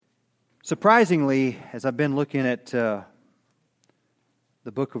Surprisingly, as I've been looking at the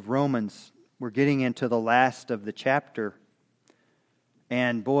book of Romans, we're getting into the last of the chapter.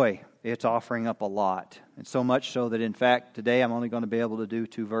 And boy, it's offering up a lot. And so much so that, in fact, today I'm only going to be able to do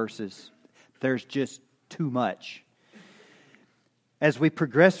 2 verses. There's just too much. As we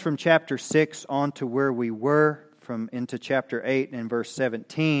progress from chapter 6 on to where we were, into chapter 8 and verse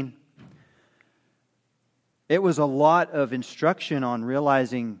 17, it was a lot of instruction on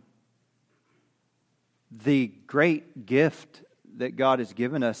realizing the great gift that God has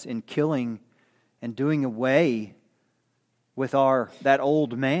given us in killing and doing away with that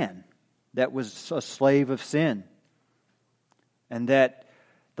old man that was a slave of sin. And that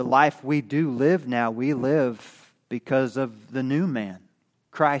the life we do live now, we live because of the new man,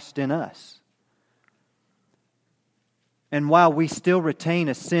 Christ in us. And while we still retain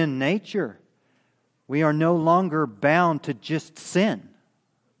a sin nature, we are no longer bound to just sin.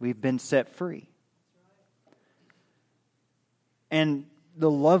 We've been set free. And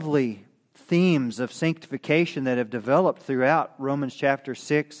the lovely themes of sanctification that have developed throughout Romans chapter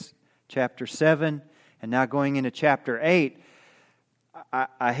 6, chapter 7, and now going into chapter 8,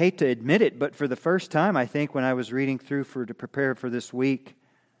 I hate to admit it, but for the first time, I think, when I was reading through to prepare for this week,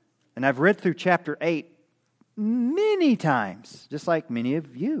 and I've read through chapter 8 many times, just like many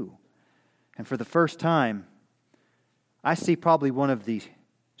of you. And for the first time, I see probably one of the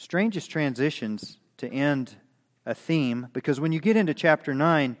strangest transitions to end a theme, because when you get into chapter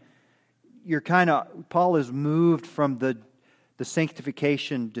 9, Paul is moved from the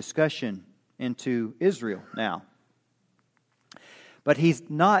sanctification discussion into Israel now. But he's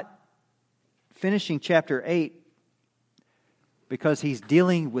not finishing chapter 8 because he's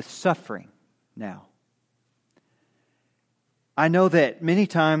dealing with suffering now. I know that many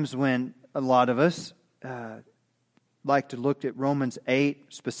times when a lot of us like to look at Romans 8,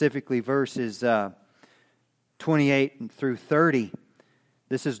 specifically verses 28 through 30.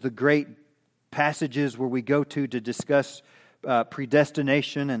 This is the great passages where we go to discuss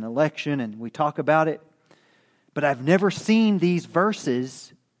predestination and election, and we talk about it. But I've never seen these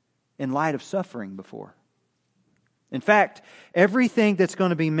verses in light of suffering before. In fact, everything that's going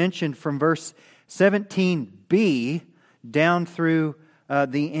to be mentioned from verse 17b down through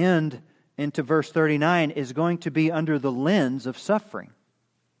the end into verse 39 is going to be under the lens of suffering.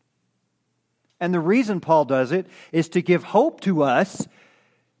 And the reason Paul does it is to give hope to us,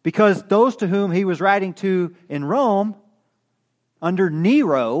 because those to whom he was writing to in Rome, under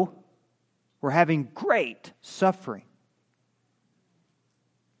Nero, were having great suffering.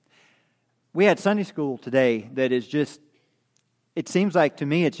 We had Sunday school today that is just, it seems like to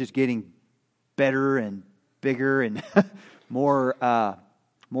me it's just getting better and bigger and more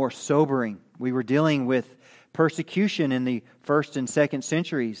sobering. We were dealing with persecution in the 1st and 2nd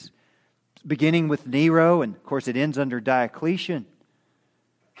centuries, beginning with Nero, and of course it ends under Diocletian.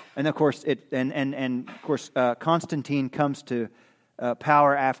 And of course Constantine comes to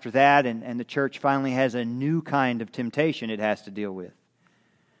power after that, and the church finally has a new kind of temptation it has to deal with.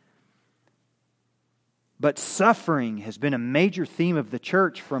 But suffering has been a major theme of the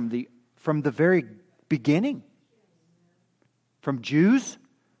church from the very beginning. From Jews,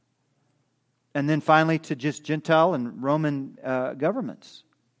 and then finally to just Gentile and Roman governments.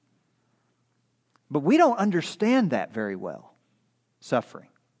 But we don't understand that very well, suffering.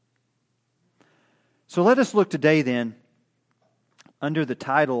 So let us look today then under the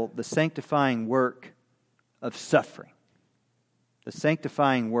title, The Sanctifying Work of Suffering. The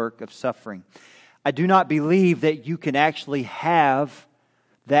sanctifying work of suffering. I do not believe that you can actually have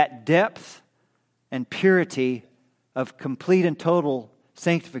that depth and purity of complete and total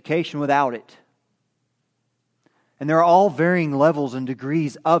sanctification without it. And there are all varying levels and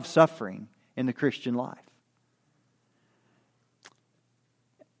degrees of suffering in the Christian life.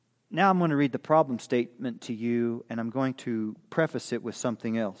 Now I'm going to read the problem statement to you, and I'm going to preface it with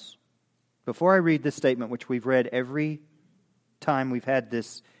something else. Before I read this statement, which we've read every time we've had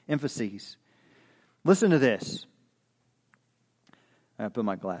this emphasis, listen to this. I put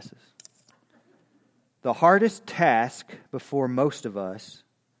my glasses. The hardest task before most of us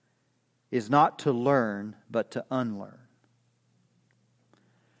is not to learn, but to unlearn.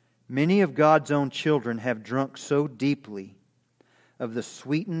 Many of God's own children have drunk so deeply of the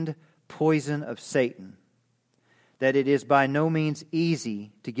sweetened poison of Satan that it is by no means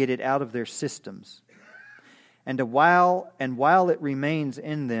easy to get it out of their systems. And while it remains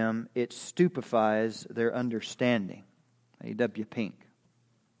in them, it stupefies their understanding. A.W. Pink,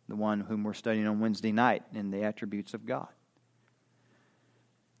 the one whom we're studying on Wednesday night in the attributes of God.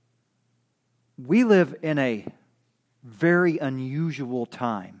 We live in a very unusual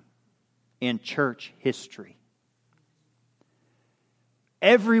time in church history.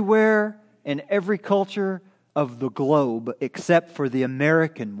 Everywhere in every culture of the globe, except for the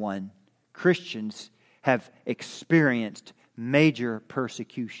American one, Christians have experienced major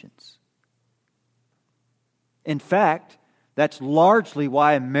persecutions. In fact, that's largely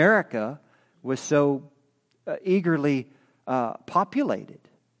why America was so eagerly populated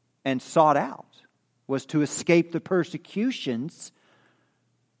and sought out, was to escape the persecutions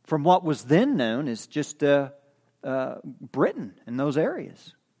from what was then known as just Britain and those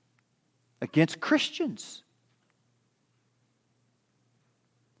areas against Christians.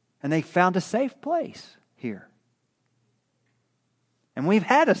 And they found a safe place here. And we've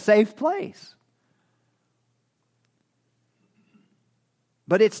had a safe place.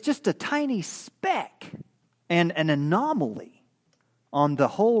 But it's just a tiny speck and an anomaly on the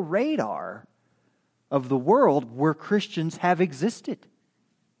whole radar of the world where Christians have existed.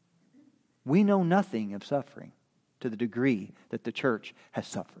 We know nothing of suffering to the degree that the church has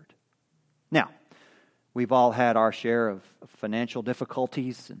suffered. Now, we've all had our share of financial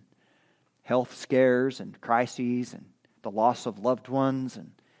difficulties and health scares and crises and the loss of loved ones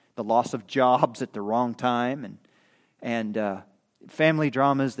and the loss of jobs at the wrong time and family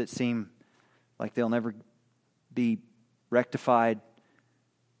dramas that seem like they'll never be rectified.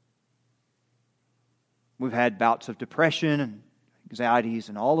 We've had bouts of depression and anxieties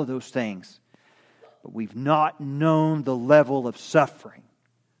and all of those things. But we've not known the level of suffering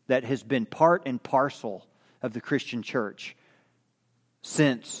that has been part and parcel of the Christian church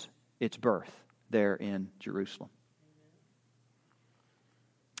since its birth there in Jerusalem.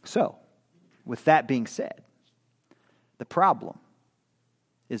 So, with that being said, the problem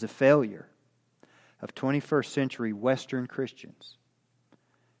is a failure of 21st century Western Christians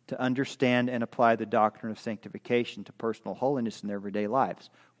to understand and apply the doctrine of sanctification to personal holiness in their everyday lives.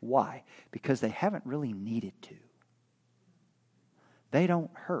 Why? Because they haven't really needed to. They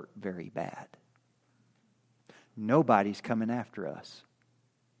don't hurt very bad. Nobody's coming after us.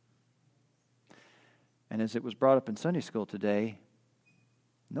 And as it was brought up in Sunday school today,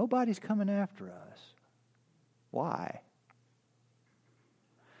 nobody's coming after us. Why?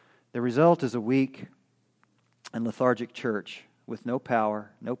 The result is a weak and lethargic church with no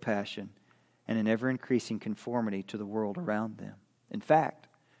power, no passion, and an ever-increasing conformity to the world around them. In fact,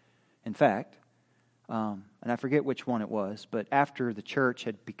 and I forget which one it was, but after the church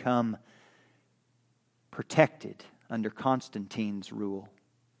had become protected under Constantine's rule,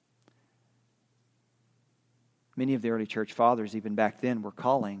 many of the early church fathers, even back then, were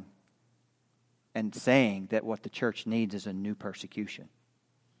calling and saying that what the church needs is a new persecution.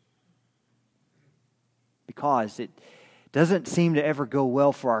 Because it doesn't seem to ever go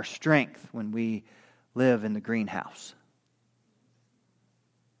well for our strength when we live in the greenhouse.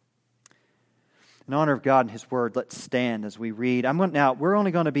 In honor of God and His Word, let's stand as we read. We're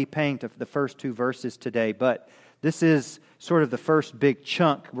only going to be paying to the first two verses today, but this is sort of the first big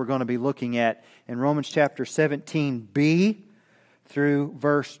chunk we're going to be looking at in Romans chapter 17b through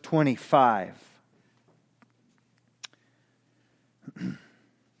verse 25. I'm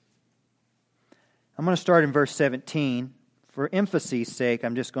going to start in verse 17. For emphasis' sake,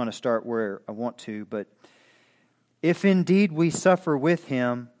 I'm just going to start where I want to. But if indeed we suffer with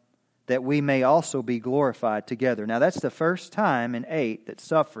Him, that we may also be glorified together. Now that's the first time in 8 that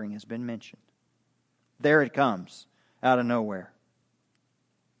suffering has been mentioned. There it comes, out of nowhere.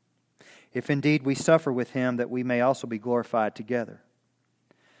 If indeed we suffer with Him, that we may also be glorified together.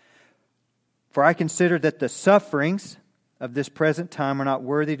 For I consider that the sufferings of this present time are not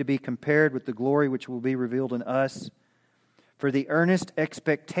worthy to be compared with the glory which will be revealed in us. For the earnest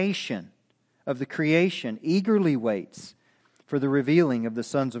expectation of the creation eagerly waits for the revealing of the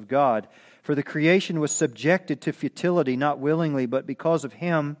sons of God. For the creation was subjected to futility, not willingly, but because of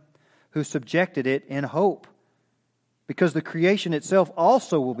Him who subjected it in hope. Because the creation itself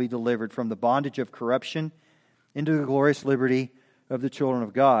also will be delivered from the bondage of corruption into the glorious liberty of the children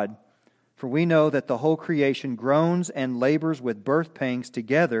of God. For we know that the whole creation groans and labors with birth pangs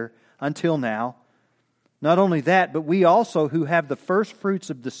together until now. Not only that, but we also who have the first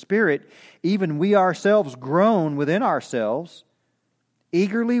fruits of the Spirit, even we ourselves groan within ourselves,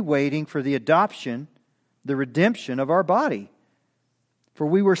 eagerly waiting for the adoption, the redemption of our body. For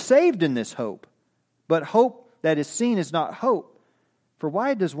we were saved in this hope. But hope that is seen is not hope. For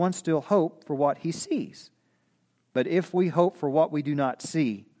why does one still hope for what he sees? But if we hope for what we do not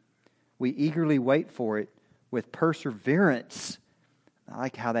see, we eagerly wait for it with perseverance. I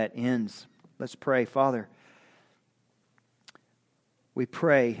like how that ends. Let's pray. Father, we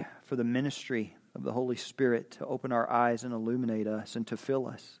pray for the ministry of the Holy Spirit to open our eyes and illuminate us and to fill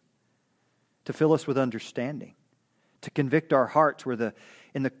us. to fill us with understanding, to convict our hearts where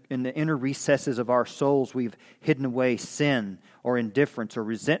in the inner recesses of our souls we've hidden away sin or indifference or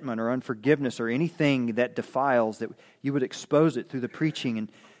resentment or unforgiveness or anything that defiles, that you would expose it through the preaching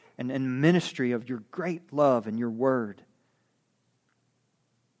and ministry of your great love and your word.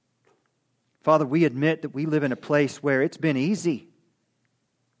 Father, we admit that we live in a place where it's been easy.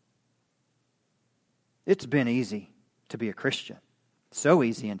 It's been easy to be a Christian. So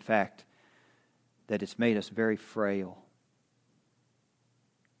easy, in fact, that it's made us very frail.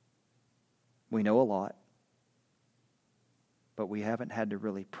 We know a lot, but we haven't had to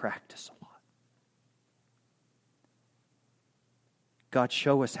really practice a lot. God,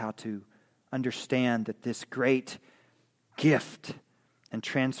 show us how to understand that this great gift and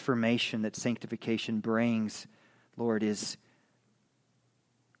transformation that sanctification brings, Lord, is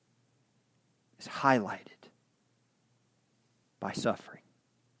highlighted by suffering.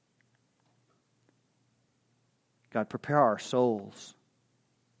 God, prepare our souls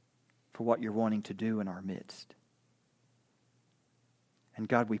for what you're wanting to do in our midst. And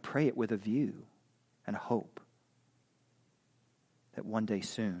God, we pray it with a view and a hope that one day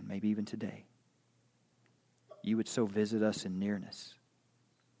soon, maybe even today, you would so visit us in nearness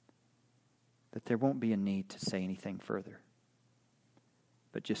that there won't be a need to say anything further,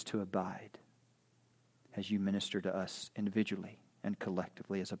 but just to abide as you minister to us individually and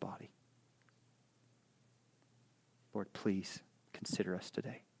collectively as a body. Lord, please consider us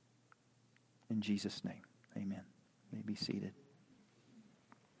today. In Jesus' name, amen. You may be seated.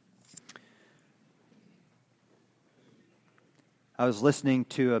 I was listening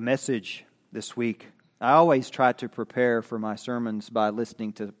to a message this week. I always try to prepare for my sermons by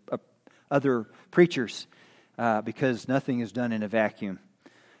listening to other preachers because nothing is done in a vacuum.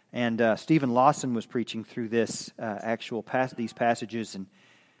 And Stephen Lawson was preaching through these passages, and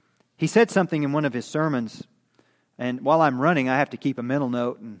he said something in one of his sermons. And while I'm running, I have to keep a mental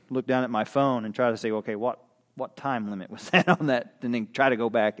note and look down at my phone and try to say, okay, what time limit was that on that? And then try to go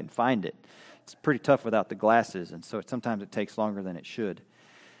back and find it. It's pretty tough without the glasses, and so sometimes it takes longer than it should.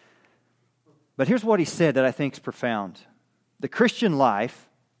 But here's what he said that I think is profound. The Christian life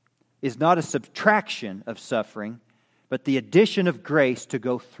is not a subtraction of suffering, but the addition of grace to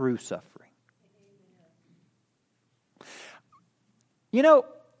go through suffering. You know,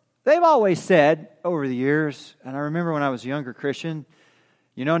 they've always said over the years, and I remember when I was a younger Christian,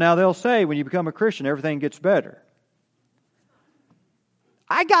 now they'll say when you become a Christian, everything gets better.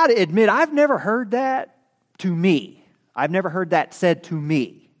 I got to admit, I've never heard that to me. I've never heard that said to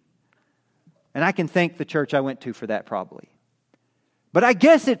me. And I can thank the church I went to for that probably. But I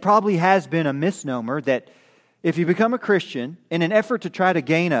guess it probably has been a misnomer that if you become a Christian, in an effort to try to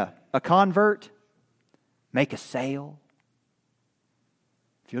gain a convert, make a sale,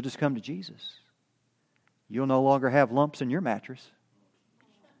 if you'll just come to Jesus, you'll no longer have lumps in your mattress.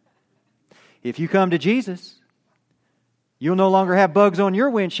 If you come to Jesus, you'll no longer have bugs on your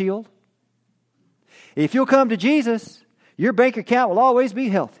windshield. If you'll come to Jesus, your bank account will always be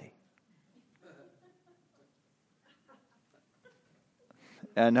healthy.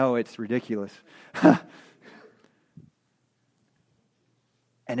 I know it's ridiculous.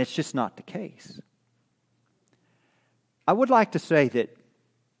 And it's just not the case. I would like to say that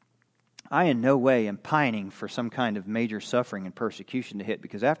I in no way am pining for some kind of major suffering and persecution to hit,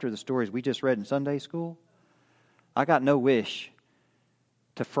 because after the stories we just read in Sunday school, I got no wish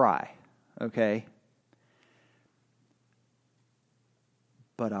to fry, okay?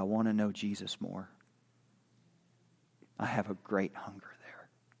 But I want to know Jesus more. I have a great hunger there.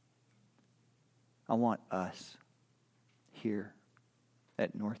 I want us here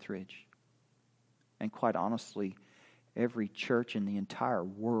at Northridge, and quite honestly, every church in the entire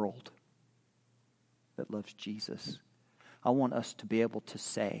world that loves Jesus. I want us to be able to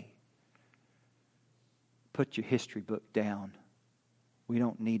say, put your history book down. We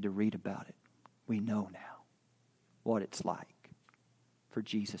don't need to read about it. We know now what it's like for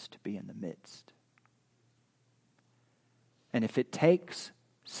Jesus to be in the midst. And if it takes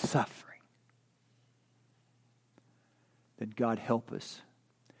suffering, then God help us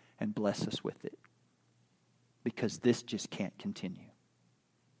and bless us with it. Because this just can't continue.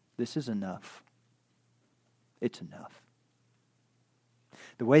 This is enough. It's enough.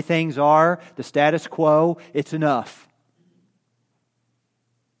 The way things are, the status quo, it's enough.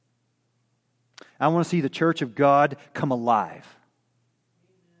 I want to see the church of God come alive.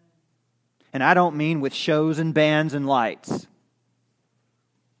 And I don't mean with shows and bands and lights,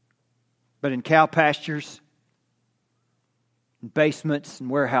 but in cow pastures, in basements and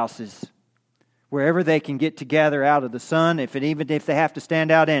warehouses, wherever they can get together out of the sun, even if they have to stand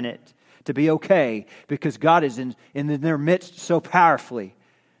out in it, to be okay, because God is in their midst so powerfully,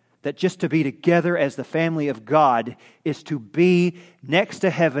 that just to be together as the family of God is to be next to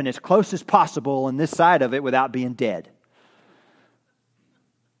heaven as close as possible on this side of it without being dead.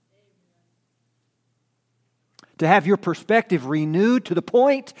 To have your perspective renewed to the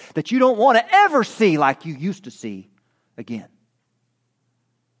point that you don't want to ever see like you used to see again.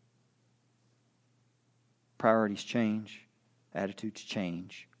 Priorities change, attitudes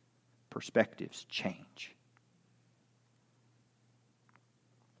change, perspectives change.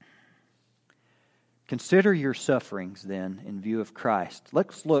 Consider your sufferings then in view of Christ.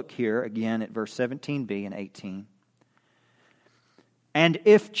 Let's look here again at verse 17b and 18. And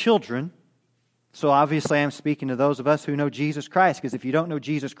if children, so obviously I'm speaking to those of us who know Jesus Christ, because if you don't know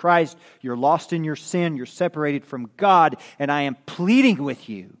Jesus Christ, you're lost in your sin, you're separated from God, and I am pleading with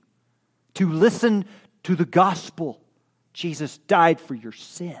you to listen to the gospel. Jesus died for your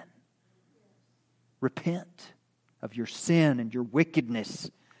sin. Repent of your sin and your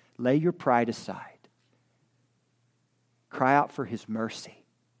wickedness. Lay your pride aside. Cry out for His mercy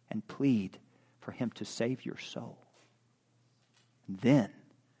and plead for Him to save your soul. And then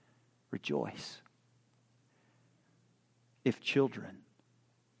rejoice. If children,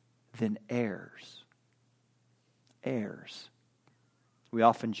 then heirs. Heirs. We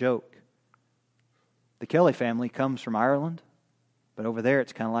often joke, the Kelly family comes from Ireland, but over there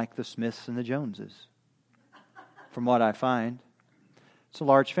it's kind of like the Smiths and the Joneses. From what I find, it's a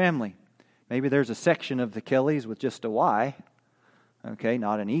large family. Maybe there's a section of the Kellys with just a Y, okay,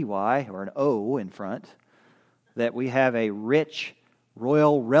 not an EY or an O in front, that we have a rich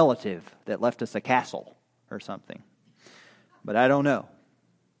royal relative that left us a castle or something. But I don't know.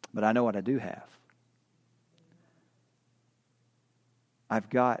 But I know what I do have. I've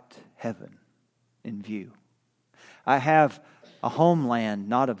got heaven in view. I have a homeland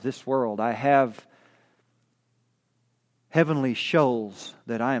not of this world. I have heavenly shoals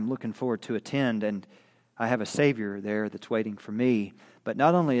that I am looking forward to attend, and I have a Savior there that's waiting for me. But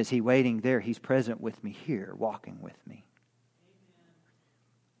not only is He waiting there, He's present with me here, walking with me.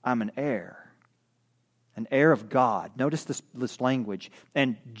 I'm an heir of God. Notice this language.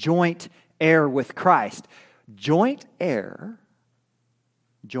 And joint heir with Christ. Joint heir,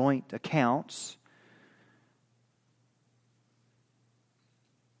 joint accounts,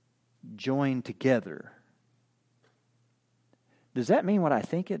 joined together. Does that mean what I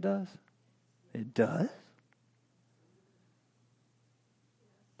think it does? It does.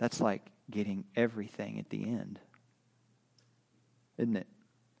 That's like getting everything at the end, isn't it?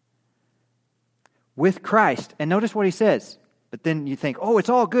 With Christ. And notice what he says. But then you think, oh, it's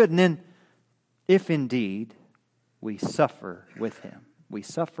all good. And then, if indeed we suffer with Him. We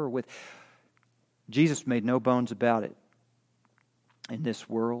suffer with... Jesus made no bones about it. In this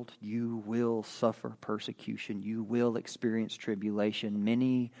world, you will suffer persecution. You will experience tribulation.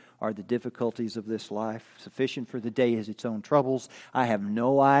 Many are the difficulties of this life. Sufficient for the day is its own troubles. I have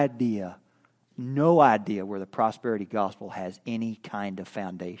no idea where the prosperity gospel has any kind of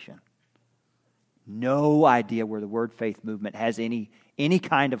foundation. No idea where the word faith movement has any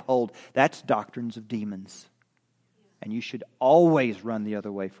kind of hold. That's doctrines of demons. And you should always run the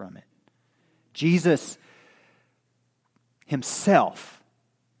other way from it. Jesus Himself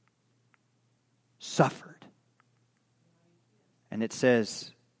suffered. And it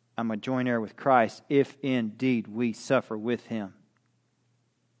says, I'm a joint heir with Christ if indeed we suffer with Him.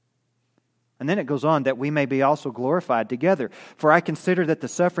 And then it goes on that we may be also glorified together. For I consider that the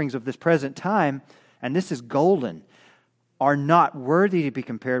sufferings of this present time, and this is golden, are not worthy to be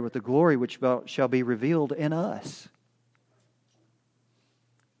compared with the glory which shall be revealed in us.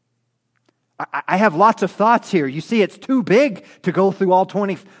 I have lots of thoughts here. You see, it's too big to go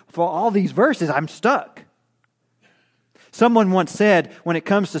through for all these verses. I'm stuck. Someone once said, when it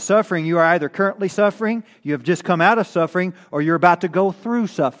comes to suffering, you are either currently suffering, you have just come out of suffering, or you're about to go through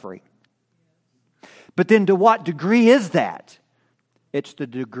suffering. But then to what degree is that? It's the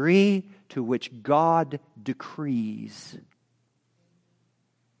degree to which God decrees.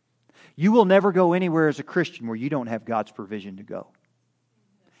 You will never go anywhere as a Christian where you don't have God's provision to go.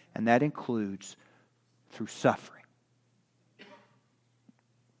 And that includes through suffering.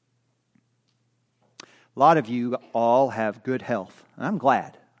 A lot of you all have good health. And I'm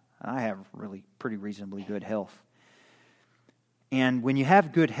glad. I have really pretty reasonably good health. And when you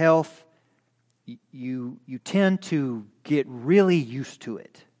have good health, you tend to get really used to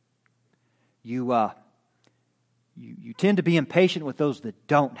it. You tend to be impatient with those that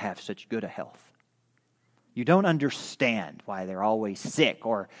don't have such good a health. You don't understand why they're always sick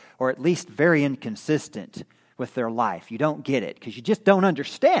or at least very inconsistent. with their life. You don't get it because you just don't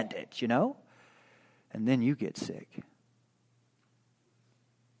understand it, And then you get sick.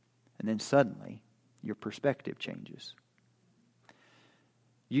 And then suddenly, your perspective changes.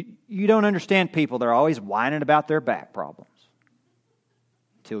 You don't understand people. They're always whining about their back problems.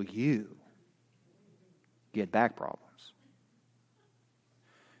 Until you get back problems.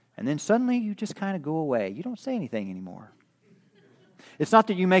 And then suddenly you just kind of go away. You don't say anything anymore. It's not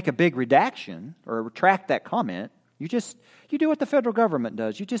that you make a big redaction or retract that comment. You do what the federal government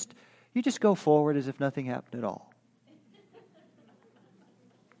does. You just go forward as if nothing happened at all.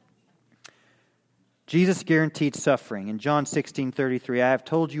 Jesus guaranteed suffering. In John 16:33, I have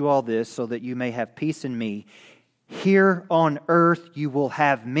told you all this so that you may have peace in me. Here on earth you will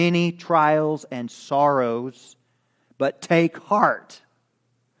have many trials and sorrows, but take heart,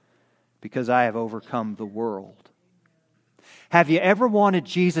 because I have overcome the world. Have you ever wanted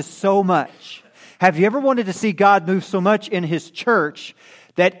Jesus so much? Have you ever wanted to see God move so much in His church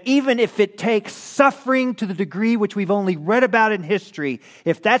that even if it takes suffering to the degree which we've only read about in history,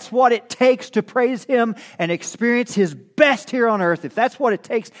 if that's what it takes to praise Him and experience His best here on earth, if that's what it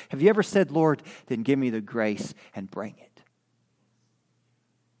takes, have you ever said, Lord, then give me the grace and bring it?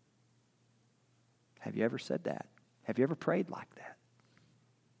 Have you ever said that? Have you ever prayed like that?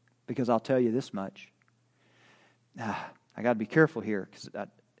 Because I'll tell you this much. I got to be careful here because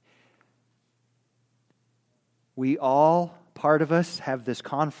we all, part of us, have this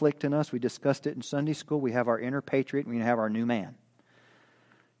conflict in us. We discussed it in Sunday school. We have our inner patriot and we have our new man.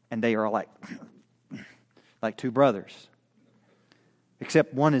 And they are like two brothers.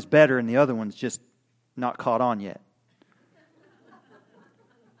 Except one is better and the other one's just not caught on yet.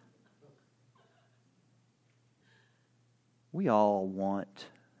 We all want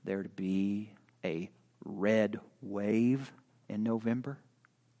there to be a red wave in November.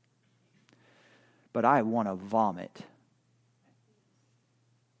 But I want to vomit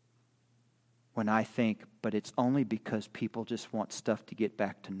when I think, but it's only because people just want stuff to get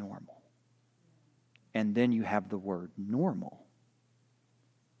back to normal. And then you have the word normal.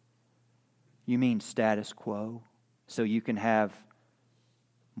 You mean status quo? So you can have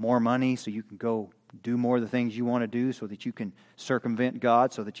more money, so you can go do more of the things you want to do, so that you can circumvent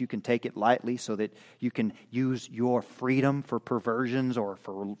God, so that you can take it lightly, so that you can use your freedom for perversions or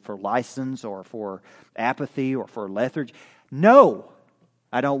for license or for apathy or for lethargy. No,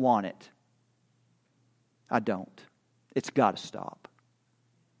 I don't want it. I don't. It's got to stop.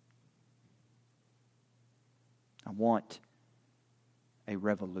 I want a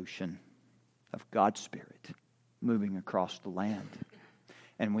revolution of God's Spirit moving across the land.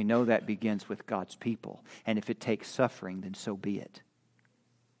 And we know that begins with God's people. And if it takes suffering, then so be it.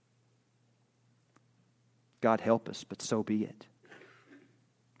 God help us, but so be it.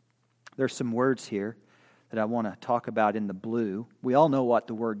 There's some words here that I want to talk about in the blue. We all know what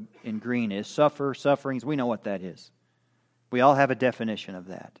the word in green is. Suffer, sufferings, we know what that is. We all have a definition of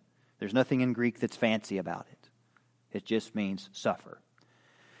that. There's nothing in Greek that's fancy about it. It just means suffer.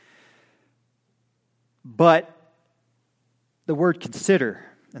 But the word consider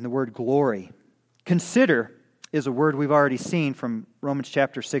and the word glory. Consider is a word we've already seen from Romans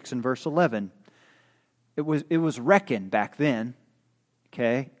chapter 6 and verse 11. It was reckon back then,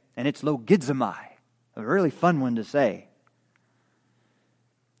 okay? And it's logizomai, a really fun one to say.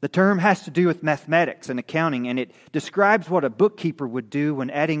 The term has to do with mathematics and accounting, and it describes what a bookkeeper would do when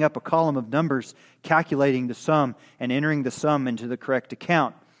adding up a column of numbers, calculating the sum, and entering the sum into the correct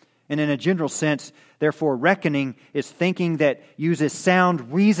account. And in a general sense, therefore, reckoning is thinking that uses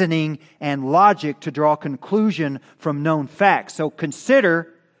sound reasoning and logic to draw conclusion from known facts. So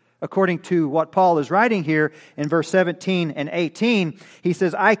consider, according to what Paul is writing here in verse 17 and 18, he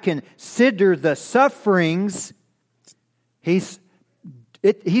says, I consider the sufferings. He's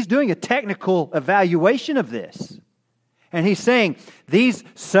doing a technical evaluation of this. And he's saying, these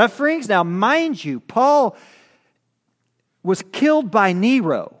sufferings, now mind you, Paul was killed by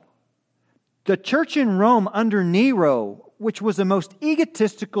Nero. The church in Rome under Nero, which was the most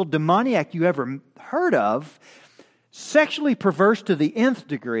egotistical demoniac you ever heard of, sexually perverse to the nth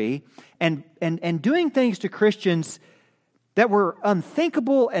degree, and doing things to Christians that were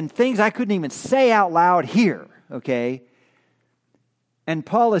unthinkable and things I couldn't even say out loud here, okay? And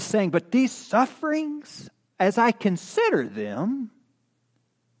Paul is saying, but these sufferings, as I consider them,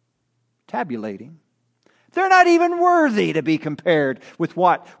 tabulating, they're not even worthy to be compared with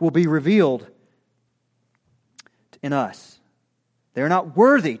what will be revealed in us. They're not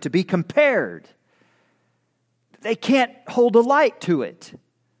worthy to be compared. They can't hold a light to it.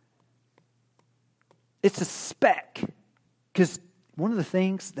 It's a speck. Because one of the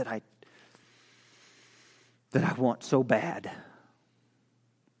things that that I want so bad.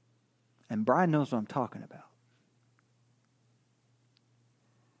 And Brian knows what I'm talking about.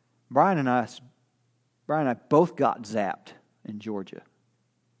 Brian and I both got zapped in Georgia.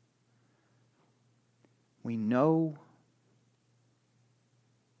 We know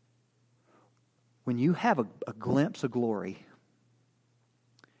when you have a glimpse of glory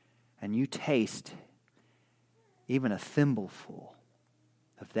and you taste even a thimbleful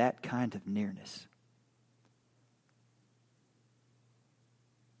of that kind of nearness,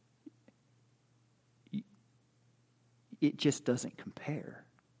 it just doesn't compare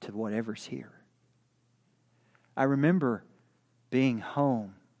to whatever's here. I remember being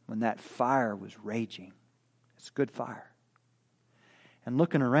home when that fire was raging. It's a good fire. And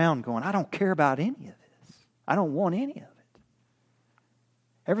looking around going, I don't care about any of this. I don't want any of it.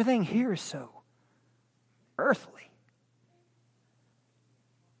 Everything here is so earthly.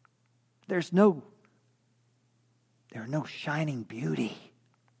 There are no shining beauty.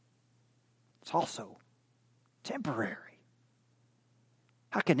 It's also temporary.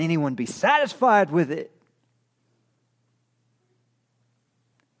 How can anyone be satisfied with it?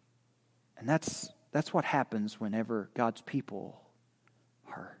 And that's what happens whenever God's people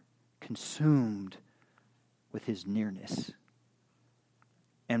are consumed with His nearness.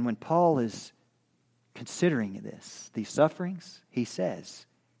 And when Paul is considering these sufferings, he says,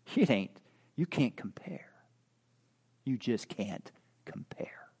 you can't compare. You just can't compare.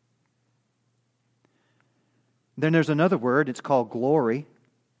 Then there's another word, it's called glory.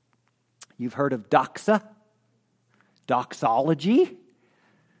 You've heard of doxa, doxology.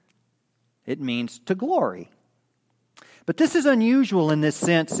 It means to glory. But this is unusual in this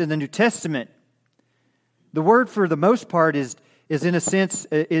sense in the New Testament. The word for the most part is in a sense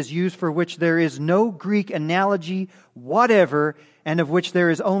is used for which there is no Greek analogy whatever, and of which there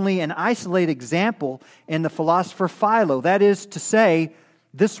is only an isolated example in the philosopher Philo. That is to say,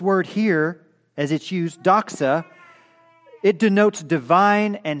 this word here, as it's used, doxa, it denotes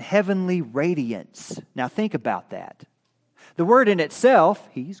divine and heavenly radiance. Now think about that. The word in itself,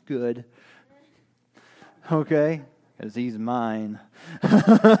 He's good. Okay? Because He's mine.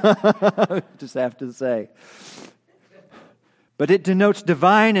 Just have to say. But it denotes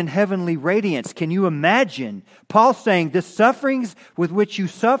divine and heavenly radiance. Can you imagine? Paul saying, the sufferings with which you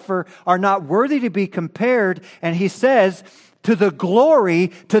suffer are not worthy to be compared. And he says, to the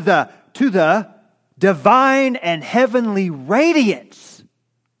glory, to the divine and heavenly radiance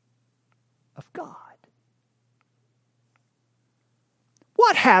of God.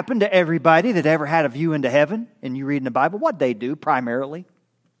 What happened to everybody that ever had a view into heaven? And you read in the Bible, what'd they do primarily?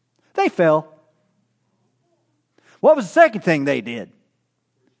 They fell. What was the second thing they did?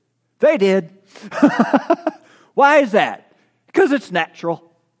 They did. Why is that? Because it's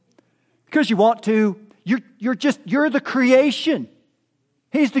natural. Because you want to. You're the creation.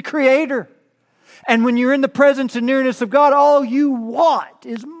 He's the creator. And when you're in the presence and nearness of God, all you want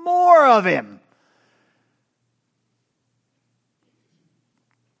is more of Him.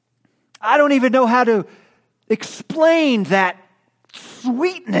 I don't even know how to explain that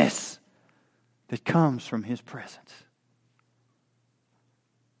sweetness that comes from His presence.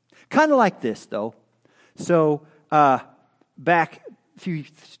 Kind of like this, though. So, back a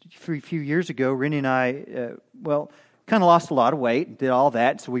few years ago, Rennie and I, kind of lost a lot of weight and did all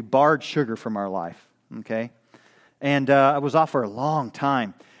that. So we barred sugar from our life, okay? And I was off for a long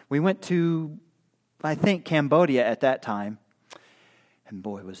time. We went to, I think, Cambodia at that time. And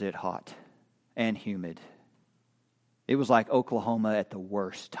boy, was it hot and humid. It was like Oklahoma at the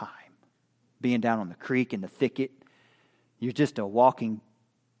worst time. Being down on the creek in the thicket, you're just a walking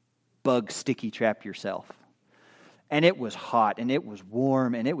bug sticky trap yourself. And it was hot, and it was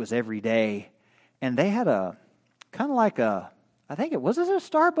warm, and it was every day. And they had a, kind of like a, I think it was a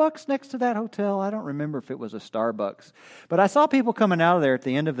Starbucks next to that hotel. I don't remember if it was a Starbucks. But I saw people coming out of there at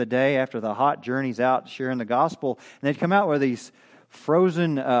the end of the day after the hot journeys out sharing the gospel, and they'd come out with these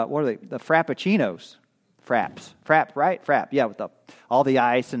frozen, what are they, the Frappuccinos. Frap, right? Frap, yeah, with all the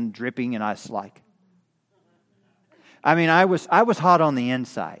ice and dripping and ice like. I mean, I was hot on the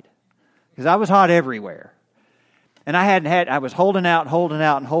inside because I was hot everywhere. And I was holding out,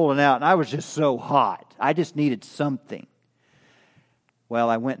 and I was just so hot. I just needed something. Well,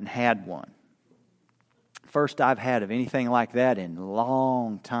 I went and had one. First I've had of anything like that in a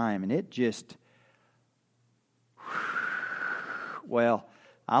long time, and it just, well,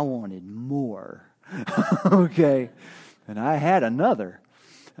 I wanted more. Okay. And I had another.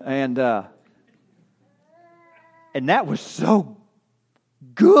 And that was so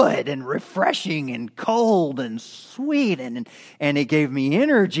good and refreshing and cold and sweet, and it gave me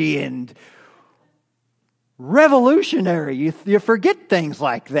energy and revolutionary. You forget things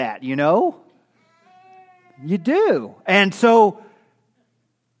like that, you know? You do. And so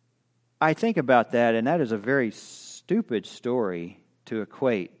I think about that, and that is a very stupid story to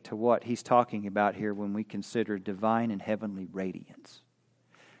equate to what he's talking about here when we consider divine and heavenly radiance.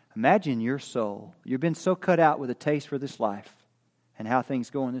 Imagine your soul. You've been so cut out with a taste for this life and how things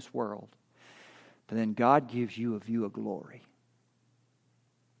go in this world. But then God gives you a view of glory.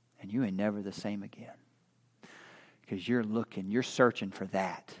 And you ain't never the same again. Because you're searching for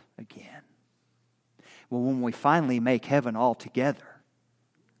that again. Well, when we finally make heaven all together,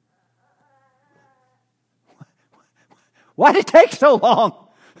 why did it take so long?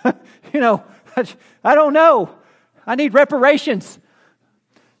 I don't know. I need reparations.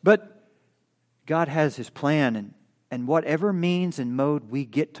 But God has His plan, and whatever means and mode we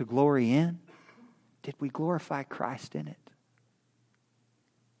get to glory in, did we glorify Christ in it?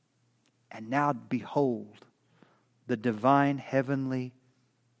 And now behold, the divine heavenly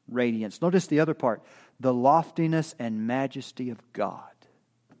radiance. Notice the other part, the loftiness and majesty of God.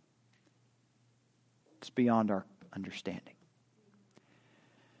 It's beyond our understanding.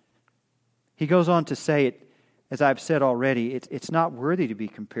 He goes on to say it, as I've said already, it's not worthy to be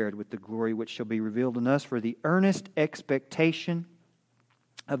compared with the glory which shall be revealed in us, for the earnest expectation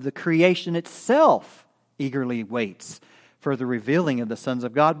of the creation itself eagerly waits for the revealing of the sons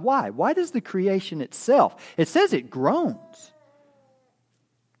of God. Why? Why does the creation itself? It says it groans.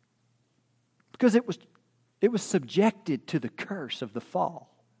 Because it was subjected to the curse of the fall.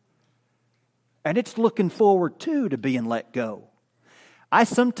 And it's looking forward too to being let go. I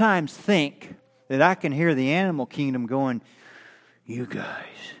sometimes think that I can hear the animal kingdom going, you guys.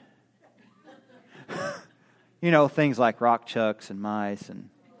 Things like rock chucks and mice and,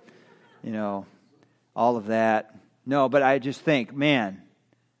 all of that. No, but I just think, man,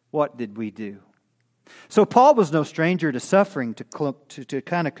 what did we do? So Paul was no stranger to suffering. To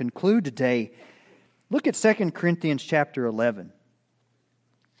kind of conclude today, look at 2 Corinthians chapter 11.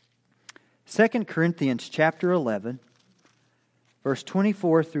 2 Corinthians chapter 11, verse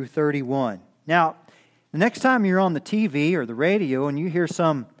 24 through 31. Now, the next time you're on the TV or the radio and you hear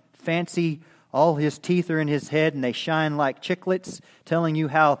some fancy, all his teeth are in his head and they shine like chiclets, telling you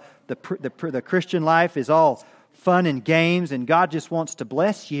how the Christian life is all fun and games and God just wants to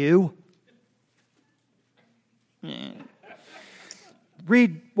bless you,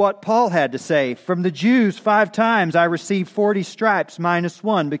 read what Paul had to say. From the Jews 5 times I received 40 stripes minus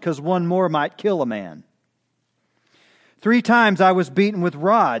 1 because one more might kill a man. 3 times I was beaten with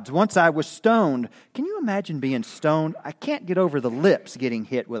rods. Once I was stoned. Can you imagine being stoned? I can't get over the lips getting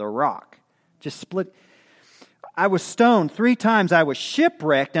hit with a rock. Just split. I was stoned. 3 times I was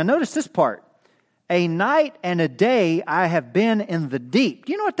shipwrecked. Now notice this part. A night and a day I have been in the deep.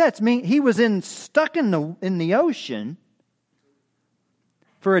 Do you know what that means? He was stuck in the ocean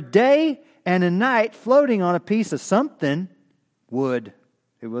for a day and a night floating on a piece of something, wood.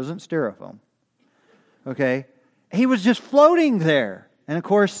 It wasn't styrofoam. Okay? He was just floating there. And of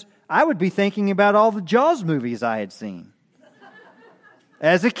course, I would be thinking about all the Jaws movies I had seen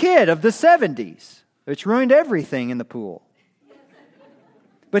as a kid of the 70s, which ruined everything in the pool.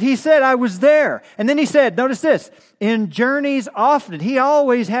 But he said, I was there. And then he said, notice this, in journeys often, he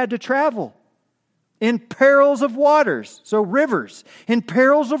always had to travel. In perils of waters, so rivers. In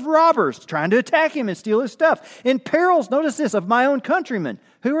perils of robbers, trying to attack him and steal his stuff. In perils, notice this, of my own countrymen.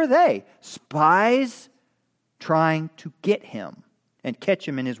 Who are they? Spies trying to get him and catch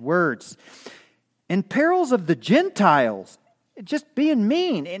him in his words. In perils of the Gentiles, just being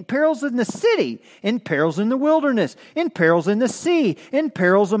mean. In perils in the city, in perils in the wilderness, in perils in the sea, in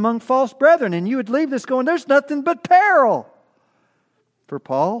perils among false brethren. And you would leave this going, there's nothing but peril. For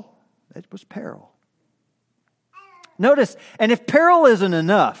Paul, it was peril. Notice, and if peril isn't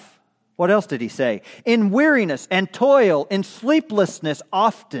enough, what else did he say? In weariness and toil, in sleeplessness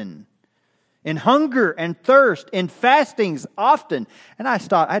often, in hunger and thirst, in fastings often. And I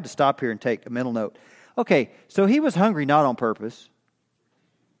had to stop here and take a mental note. Okay, so he was hungry not on purpose.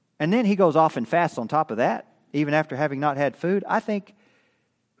 And then he goes off and fasts on top of that, even after having not had food. I think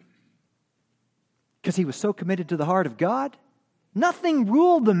because he was so committed to the heart of God, nothing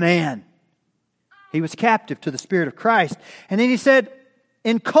ruled the man. He was captive to the Spirit of Christ. And then he said,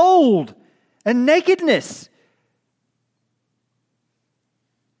 in cold and nakedness.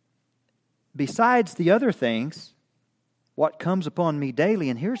 Besides the other things, what comes upon me daily,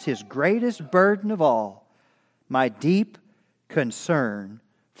 and here's his greatest burden of all, my deep concern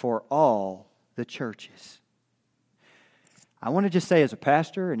for all the churches. I want to just say as a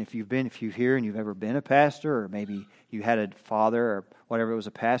pastor, and if you're here and you've ever been a pastor, or maybe you had a father or whatever, it was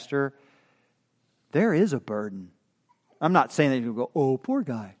a pastor, There is a burden. I'm not saying that you go, oh, poor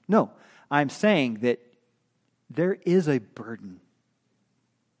guy. No, I'm saying that there is a burden.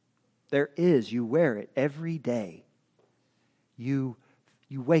 There is. You wear it every day. You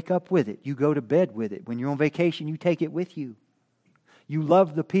wake up with it. You go to bed with it. When you're on vacation, you take it with you. You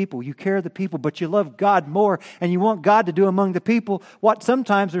love the people. You care the people, but you love God more, and you want God to do among the people what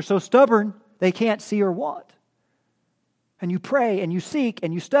sometimes they're so stubborn they can't see or want. And you pray, and you seek,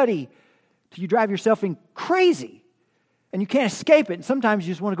 and you study till you drive yourself crazy, and you can't escape it. And sometimes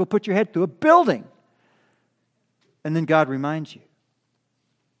you just want to go put your head through a building. And then God reminds you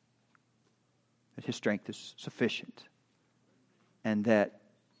that His strength is sufficient and that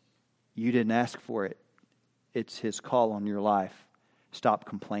you didn't ask for it. It's His call on your life. Stop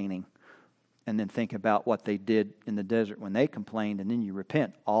complaining and then think about what they did in the desert when they complained, and then you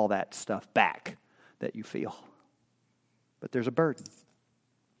repent all that stuff back that you feel. But there's a burden.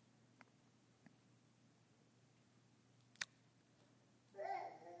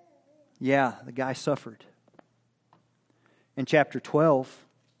 Yeah, the guy suffered. In chapter 12,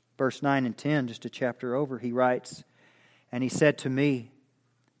 verse 9 and 10, just a chapter over, he writes, and he said to me,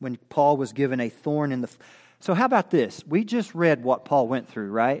 when Paul was given a thorn in the... So how about this? We just read what Paul went through,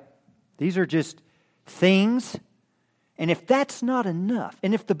 right? These are just things. And if that's not enough,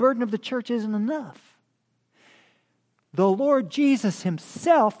 and if the burden of the church isn't enough, the Lord Jesus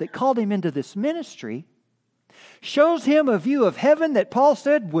Himself that called him into this ministry shows him a view of heaven that Paul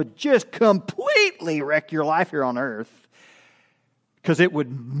said would just completely wreck your life here on earth. Because it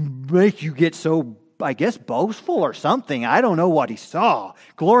would make you get so, I guess, boastful or something. I don't know what he saw.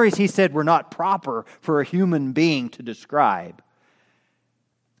 Glories, he said, were not proper for a human being to describe.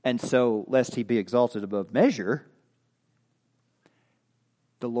 And so, lest he be exalted above measure,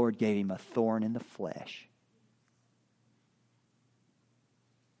 the Lord gave him a thorn in the flesh.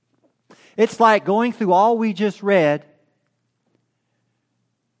 It's like going through all we just read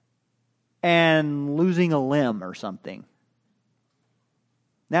and losing a limb or something.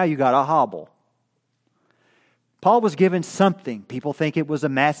 Now you got a hobble. Paul was given something. People think it was a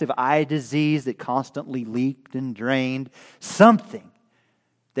massive eye disease that constantly leaked and drained. Something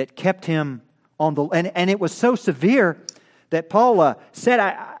that kept him on the... And it was so severe that Paul said,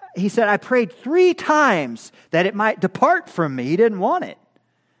 I prayed 3 times that it might depart from me. He didn't want it.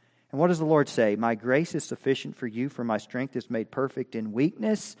 And what does the Lord say? My grace is sufficient for you, for my strength is made perfect in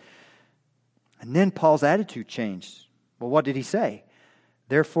weakness. And then Paul's attitude changed. Well, what did he say?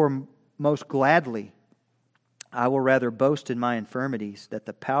 Therefore, most gladly, I will rather boast in my infirmities, that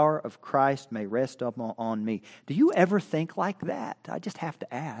the power of Christ may rest up on me. Do you ever think like that? I just have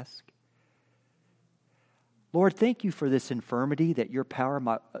to ask. Lord, thank you for this infirmity, that your power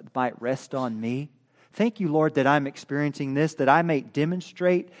might rest on me. Thank you, Lord, that I'm experiencing this, that I may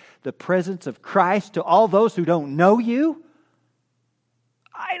demonstrate the presence of Christ to all those who don't know you.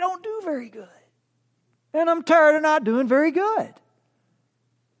 I don't do very good. And I'm tired of not doing very good.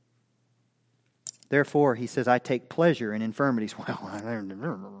 Therefore, he says, I take pleasure in infirmities.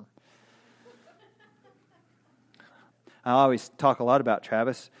 Well, I always talk a lot about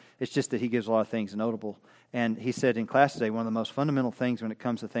Travis. It's just that he gives a lot of things notable. And he said in class today, one of the most fundamental things when it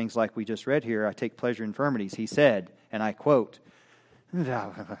comes to things like we just read here, I take pleasure in infirmities. He said, and I quote,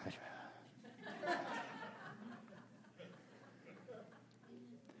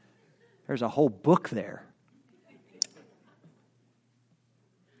 there's a whole book there.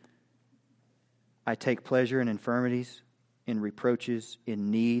 I take pleasure in infirmities, in reproaches, in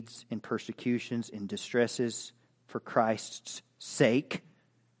needs, in persecutions, in distresses, for Christ's sake.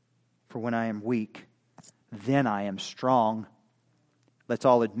 For when I am weak, then I am strong. Let's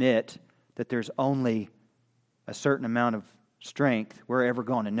all admit that there's only a certain amount of strength we're ever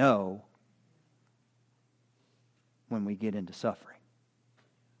going to know when we get into suffering.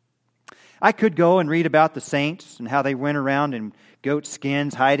 I could go and read about the saints and how they went around in goat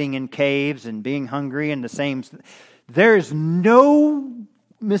skins, hiding in caves and being hungry and the same. There's no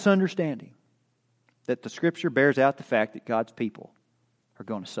misunderstanding that the Scripture bears out the fact that God's people are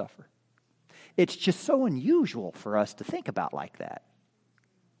going to suffer. It's just so unusual for us to think about like that.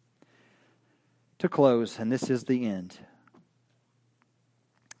 To close, and this is the end.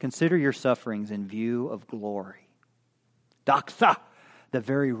 Consider your sufferings in view of glory. Doxa, the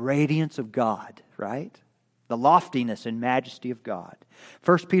very radiance of God, right? The loftiness and majesty of God.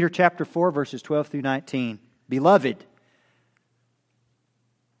 1 Peter chapter 4, verses 12 through 19. Beloved.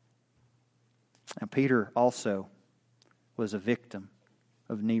 Now Peter also was a victim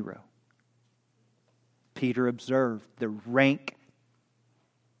of Nero. Peter observed the rank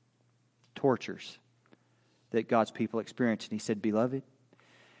tortures that God's people experienced. And he said, Beloved,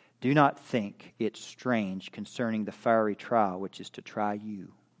 Do not think it strange concerning the fiery trial which is to try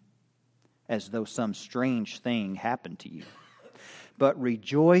you, as though some strange thing happened to you. But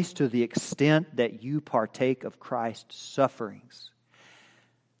rejoice to the extent that you partake of Christ's sufferings.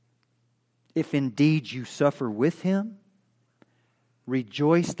 If indeed you suffer with Him,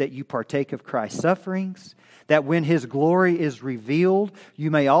 rejoice that you partake of Christ's sufferings, that when His glory is revealed,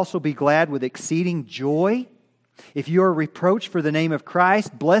 you may also be glad with exceeding joy. If you are reproached for the name of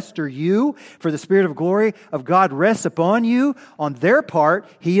Christ, blessed are you, for the Spirit of glory of God rests upon you. On their part,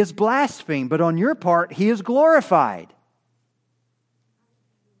 He is blasphemed, but on your part, He is glorified.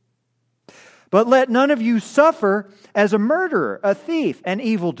 But let none of you suffer as a murderer, a thief, an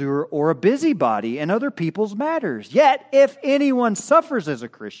evildoer, or a busybody in other people's matters. Yet, if anyone suffers as a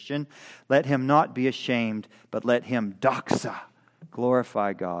Christian, let him not be ashamed, but let him doxa,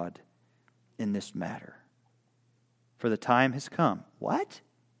 glorify God in this matter. For the time has come. What?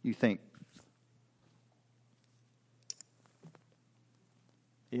 You think?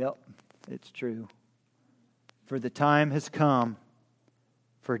 Yep, it's true. For the time has come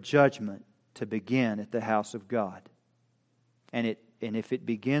for judgment to begin at the house of God. And if it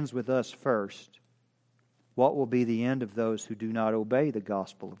begins with us first, what will be the end of those who do not obey the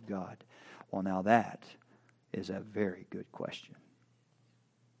gospel of God? Well, now that is a very good question.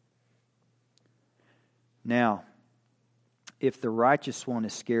 Now, if the righteous one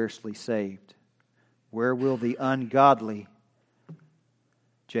is scarcely saved, where will the ungodly,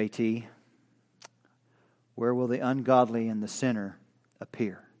 JT, where will the ungodly and the sinner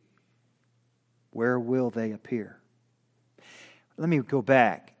appear? Where will they appear? Let me go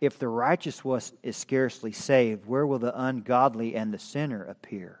back. If the righteous is scarcely saved, where will the ungodly and the sinner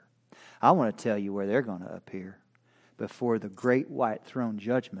appear? I want to tell you where they're going to appear. Before the great white throne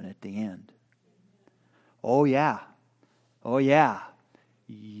judgment at the end. Oh yeah. Oh yeah.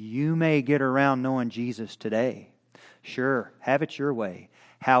 You may get around knowing Jesus today. Sure, have it your way.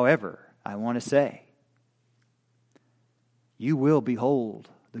 However, I want to say, you will behold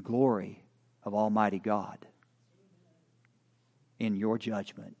the glory of Almighty God in your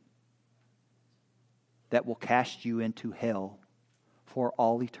judgment that will cast you into hell for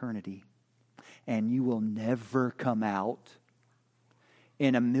all eternity, and you will never come out.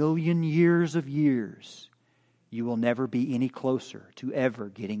 In 1,000,000 years of years, you will never be any closer to ever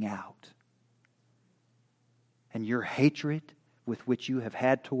getting out. And your hatred with which you have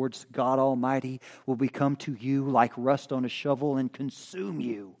had towards God Almighty will become to you like rust on a shovel and consume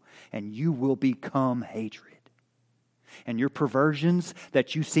you. And you will become hatred. And your perversions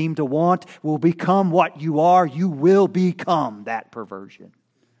that you seem to want will become what you are. You will become that perversion.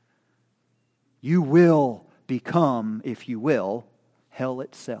 You will become, if you will, hell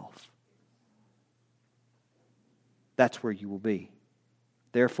itself. That's where you will be.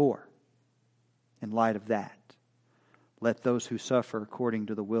 Therefore, in light of that, let those who suffer according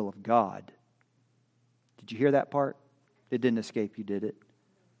to the will of God. Did you hear that part? It didn't escape you, did it?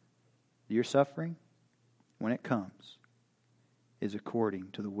 Your suffering, when it comes, is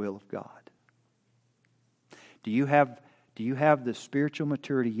according to the will of God. Do you have the spiritual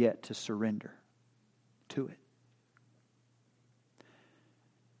maturity yet to surrender to it?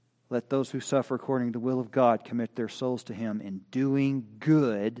 Let those who suffer according to the will of God commit their souls to Him in doing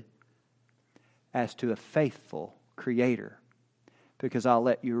good as to a faithful Creator. Because I'll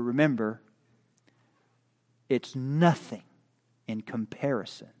let you remember, it's nothing in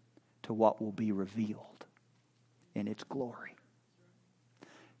comparison to what will be revealed in its glory.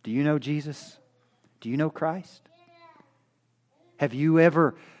 Do you know Jesus? Do you know Christ? Have you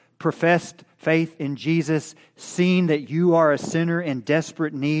ever professed faith in Jesus, seen that you are a sinner in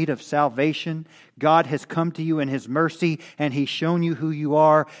desperate need of salvation? God has come to you in His mercy and He's shown you who you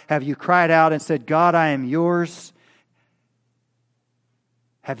are. Have you cried out and said, God, I am yours?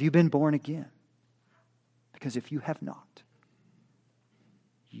 Have you been born again? Because if you have not,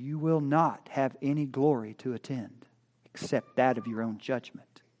 you will not have any glory to attend except that of your own judgment.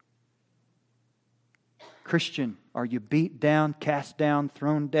 Christian, are you beat down, cast down,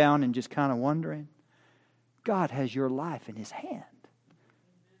 thrown down, and just kind of wondering? God has your life in His hand.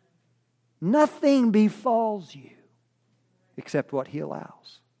 Nothing befalls you except what He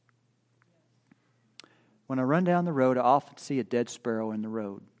allows. When I run down the road, I often see a dead sparrow in the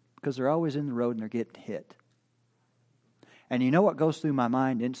road because they're always in the road and they're getting hit. And you know what goes through my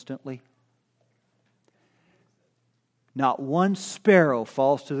mind instantly? Not one sparrow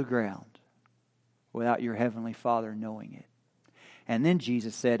falls to the ground without your Heavenly Father knowing it. And then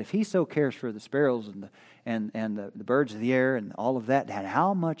Jesus said, if He so cares for the sparrows and the birds of the air and all of that,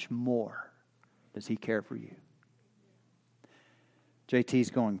 how much more does He care for you? JT's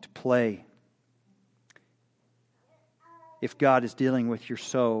going to play. If God is dealing with your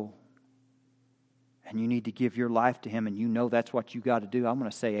soul and you need to give your life to Him and you know that's what you got to do, I'm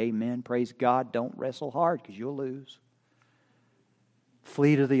going to say amen. Praise God. Don't wrestle hard because you'll lose.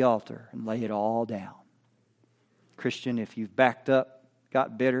 Flee to the altar and lay it all down. Christian, if you've backed up,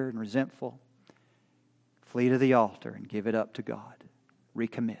 got bitter and resentful, flee to the altar and give it up to God.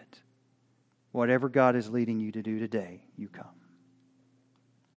 Recommit. Whatever God is leading you to do today, you come.